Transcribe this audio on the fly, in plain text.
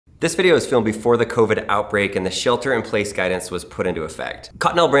This video is filmed before the COVID outbreak and the shelter-in-place guidance was put into effect.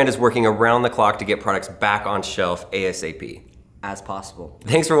 Cottonelle brand is working around the clock to get products back on shelf ASAP. As possible.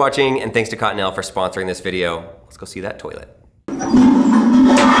 Thanks for watching, and thanks to Cottonelle for sponsoring this video. Let's go see that toilet.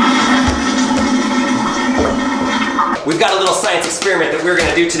 We've got a little science experiment that we're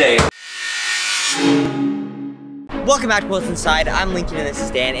gonna do today. Welcome back to What's Inside. I'm Lincoln and this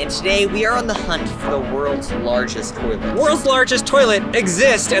is Dan, and today we are on the hunt for the world's largest toilet. World's largest toilet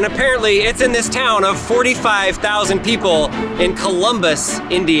exists, and apparently it's in this town of 45,000 people in Columbus,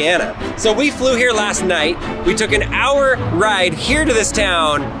 Indiana. So we flew here last night. We took an hour ride here to this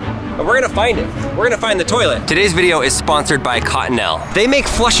town, and we're gonna find it. We're gonna find the toilet. Today's video is sponsored by Cottonelle. They make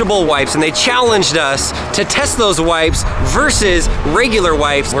flushable wipes, and they challenged us to test those wipes versus regular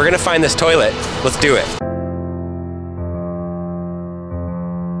wipes. We're gonna find this toilet. Let's do it.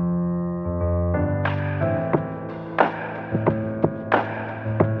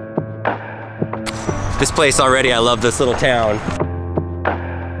 This place already, I love this little town.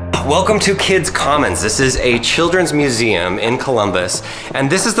 Welcome to Kids Commons. This is a children's museum in Columbus, and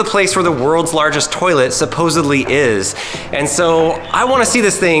this is the place where the world's largest toilet supposedly is. And so I want to see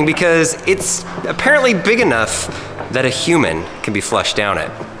this thing because it's apparently big enough that a human can be flushed down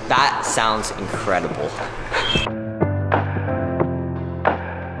it. That sounds incredible.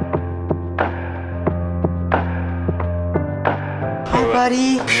 Hi,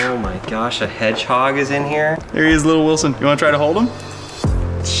 buddy. Oh my gosh, a hedgehog is in here. There he is, little Wilson. You want to try to hold him?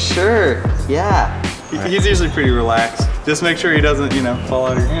 Sure, yeah. He's usually pretty relaxed. Just make sure he doesn't, fall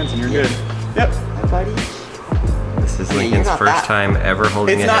out of your hands and you're good. Yep. Hi, buddy. This is Lincoln's first time ever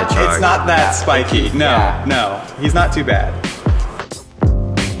holding a hedgehog. It's not that spiky. No, no. He's not too bad.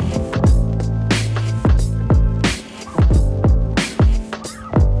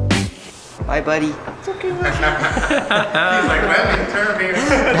 Bye, buddy. It's okay, He's like, let me turn here.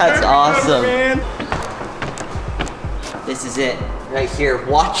 That's awesome. This is it, right here.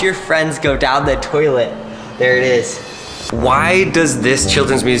 Watch your friends go down the toilet. There it is. Why does this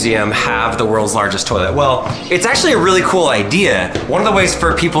children's museum have the world's largest toilet? Well, it's actually a really cool idea. One of the ways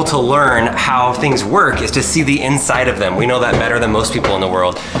for people to learn how things work is to see the inside of them. We know that better than most people in the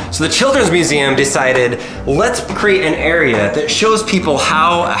world. So the children's museum decided, let's create an area that shows people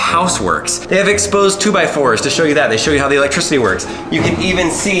how a house works. They have exposed 2x4s to show you that. They show you how the electricity works. You can even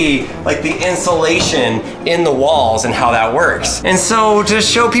see like the insulation in the walls and how that works. And so to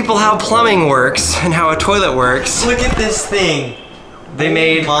show people how plumbing works and how a toilet works, Look at this thing. they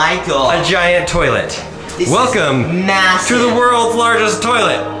made My God. a giant toilet. This Welcome is massive. to the world's largest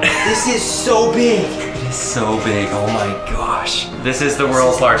toilet. This is so big. It's so big, oh my gosh. This is the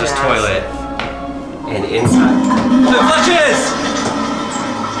world's largest toilet. And inside, the flushes!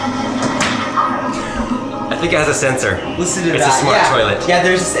 I think it has a sensor. Listen to It's that. a smart toilet. Yeah,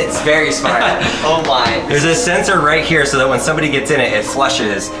 it's very smart. Oh my. There's a sensor right here so that when somebody gets in it, it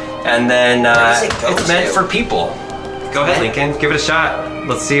flushes. And then Where does it go it's meant to? for people. Go ahead, Lincoln, give it a shot.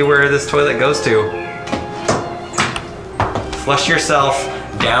 Let's see where this toilet goes to. Flush yourself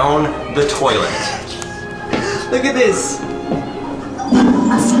down the toilet. Look at this.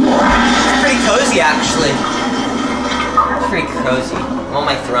 It's pretty cozy, actually. It's pretty cozy. I'm on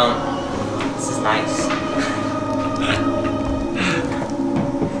my throne. This is nice.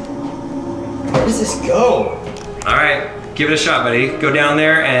 Where does this go? All right, give it a shot, buddy. Go down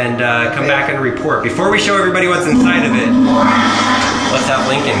there and come back and report. Before we show everybody what's inside of it, let's have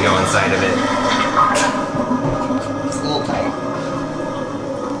Lincoln go inside of it. It's a little tight.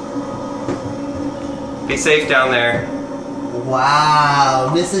 Be safe down there.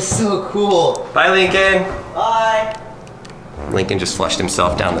 Wow, this is so cool. Bye, Lincoln. Bye. Lincoln just flushed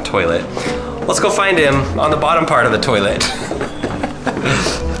himself down the toilet. Let's go find him on the bottom part of the toilet.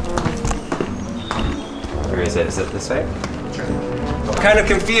 Where is it? Is it this way? I'm kind of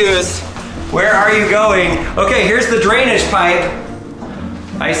confused. Where are you going? Okay, here's the drainage pipe.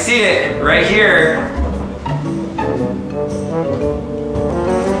 I see it right here.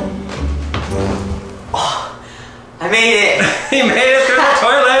 Oh, I made it. He made it through the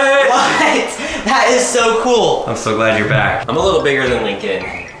toilet. What? That is so cool. I'm so glad you're back. I'm a little bigger than Lincoln,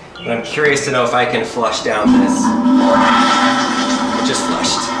 and I'm curious to know if I can flush down this. It just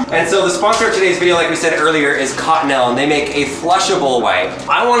flushed. And so the sponsor of today's video, like we said earlier, is Cottonelle, and they make a flushable wipe.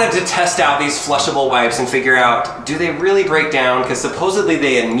 I wanted to test out these flushable wipes and figure out, do they really break down? Because supposedly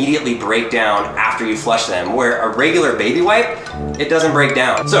they immediately break down after you flush them, where a regular baby wipe, it doesn't break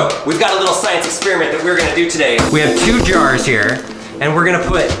down. So we've got a little science experiment that we're gonna do today. We have 2 jars here, and we're gonna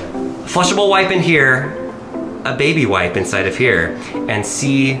put flushable wipe in here, a baby wipe inside of here, and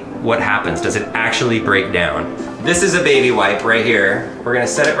see what happens. Does it actually break down? This is a baby wipe right here. We're gonna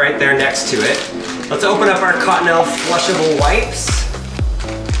set it right there next to it. Let's open up our Cottonelle flushable wipes.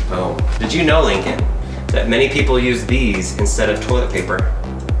 Oh, did you know, Lincoln, that many people use these instead of toilet paper?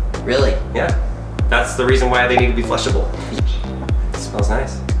 Really? Yeah, that's the reason why they need to be flushable. It smells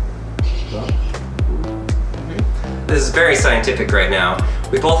nice. This is very scientific right now.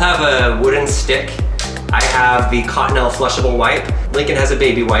 We both have a wooden stick. I have the Cottonelle flushable wipe. Lincoln has a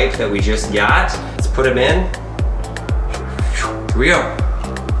baby wipe that we just got. Let's put them in. Here we go.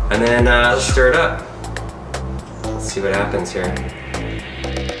 And then let's stir it up. Let's see what happens here.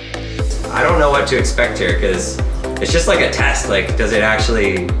 I don't know what to expect here because it's just like a test. Like, does it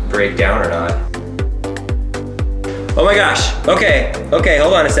actually break down or not? Oh my gosh. Okay,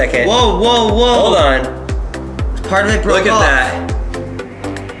 hold on a second. Whoa, whoa, whoa. Hold on. Part of it broke Look off. at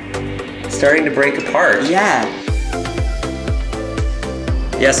that. It's starting to break apart. Yeah.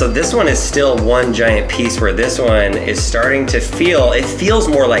 Yeah, so this one is still one giant piece where this one is starting to feel, it feels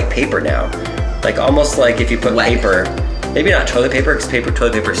more like paper now. Like almost like if you put paper, maybe not toilet paper because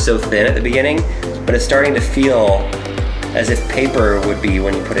toilet paper is so thin at the beginning, but it's starting to feel as if paper would be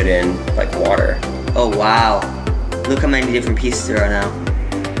when you put it in like water. Oh wow. Look how many different pieces there are now.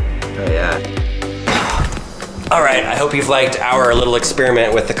 Oh yeah. All right, I hope you've liked our little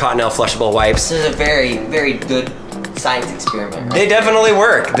experiment with the Cottonelle flushable wipes. This is a very, very good science experiment. Right? They definitely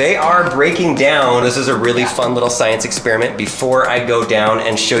work. They are breaking down. This is a really fun little science experiment before I go down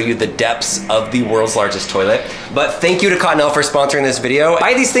and show you the depths of the world's largest toilet. But thank you to Cottonelle for sponsoring this video.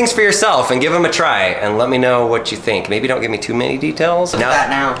 Buy these things for yourself and give them a try and let me know what you think. Maybe don't give me too many details. Look at that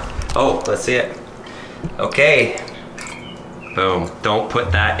now. Oh, let's see it. Okay. Boom. Don't put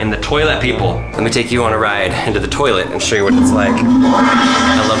that in the toilet, people. Let me take you on a ride into the toilet and show you what it's like.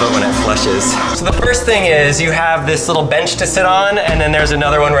 I love it when it flushes. So the first thing is you have this little bench to sit on, and then there's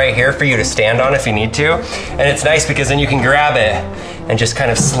another one right here for you to stand on if you need to. And it's nice because then you can grab it and just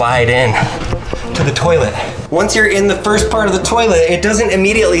kind of slide in to the toilet. Once you're in the first part of the toilet, it doesn't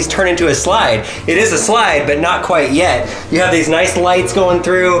immediately turn into a slide. It is a slide, but not quite yet. You have these nice lights going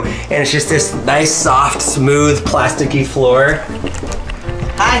through, and it's just this nice, soft, smooth, plasticky floor.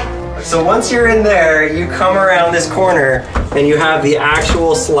 Hi. So once you're in there, you come around this corner, and you have the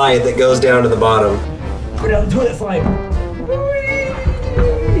actual slide that goes down to the bottom. Go down the toilet slide.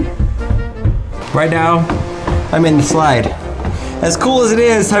 Right now, I'm in the slide. As cool as it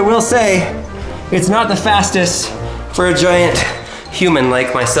is, I will say, it's not the fastest for a giant human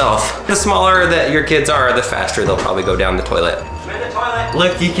like myself. The smaller that your kids are, the faster they'll probably go down the toilet. I'm in the toilet.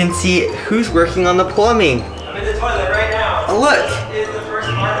 Look, you can see who's working on the plumbing. I'm in the toilet right now. Oh, look. This is the first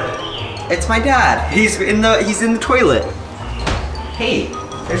part of it. It's my dad. He's in the toilet. Hey,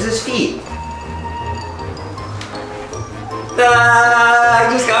 there's his feet. I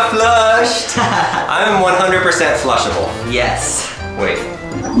just got flushed. I'm 100% flushable. Yes. Wait.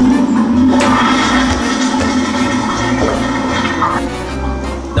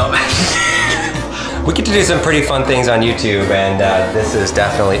 No. We get to do some pretty fun things on YouTube, and this is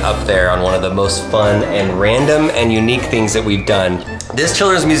definitely up there on one of the most fun and random and unique things that we've done. This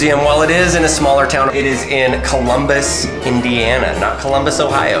children's museum, while it is in a smaller town, it is in Columbus, Indiana, not Columbus,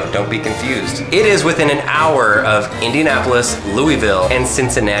 Ohio. Don't be confused. It is within an hour of Indianapolis, Louisville, and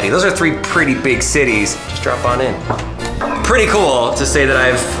Cincinnati. Those are three pretty big cities. Just drop on in. Pretty cool to say that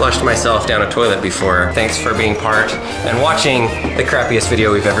I've flushed myself down a toilet before. Thanks for being part and watching the crappiest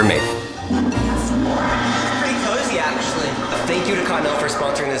video we've ever made. Pretty cozy, actually. Thank you to Cottonelle for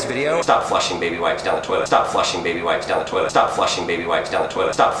sponsoring this video. Stop flushing baby wipes down the toilet. Stop flushing baby wipes down the toilet. Stop flushing baby wipes down the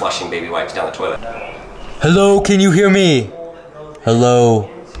toilet. Stop flushing baby wipes down the toilet. Hello, can you hear me? Hello?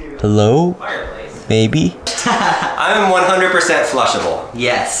 Hello? Fireplace. Maybe? I'm 100% flushable.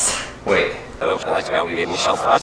 Yes. Wait.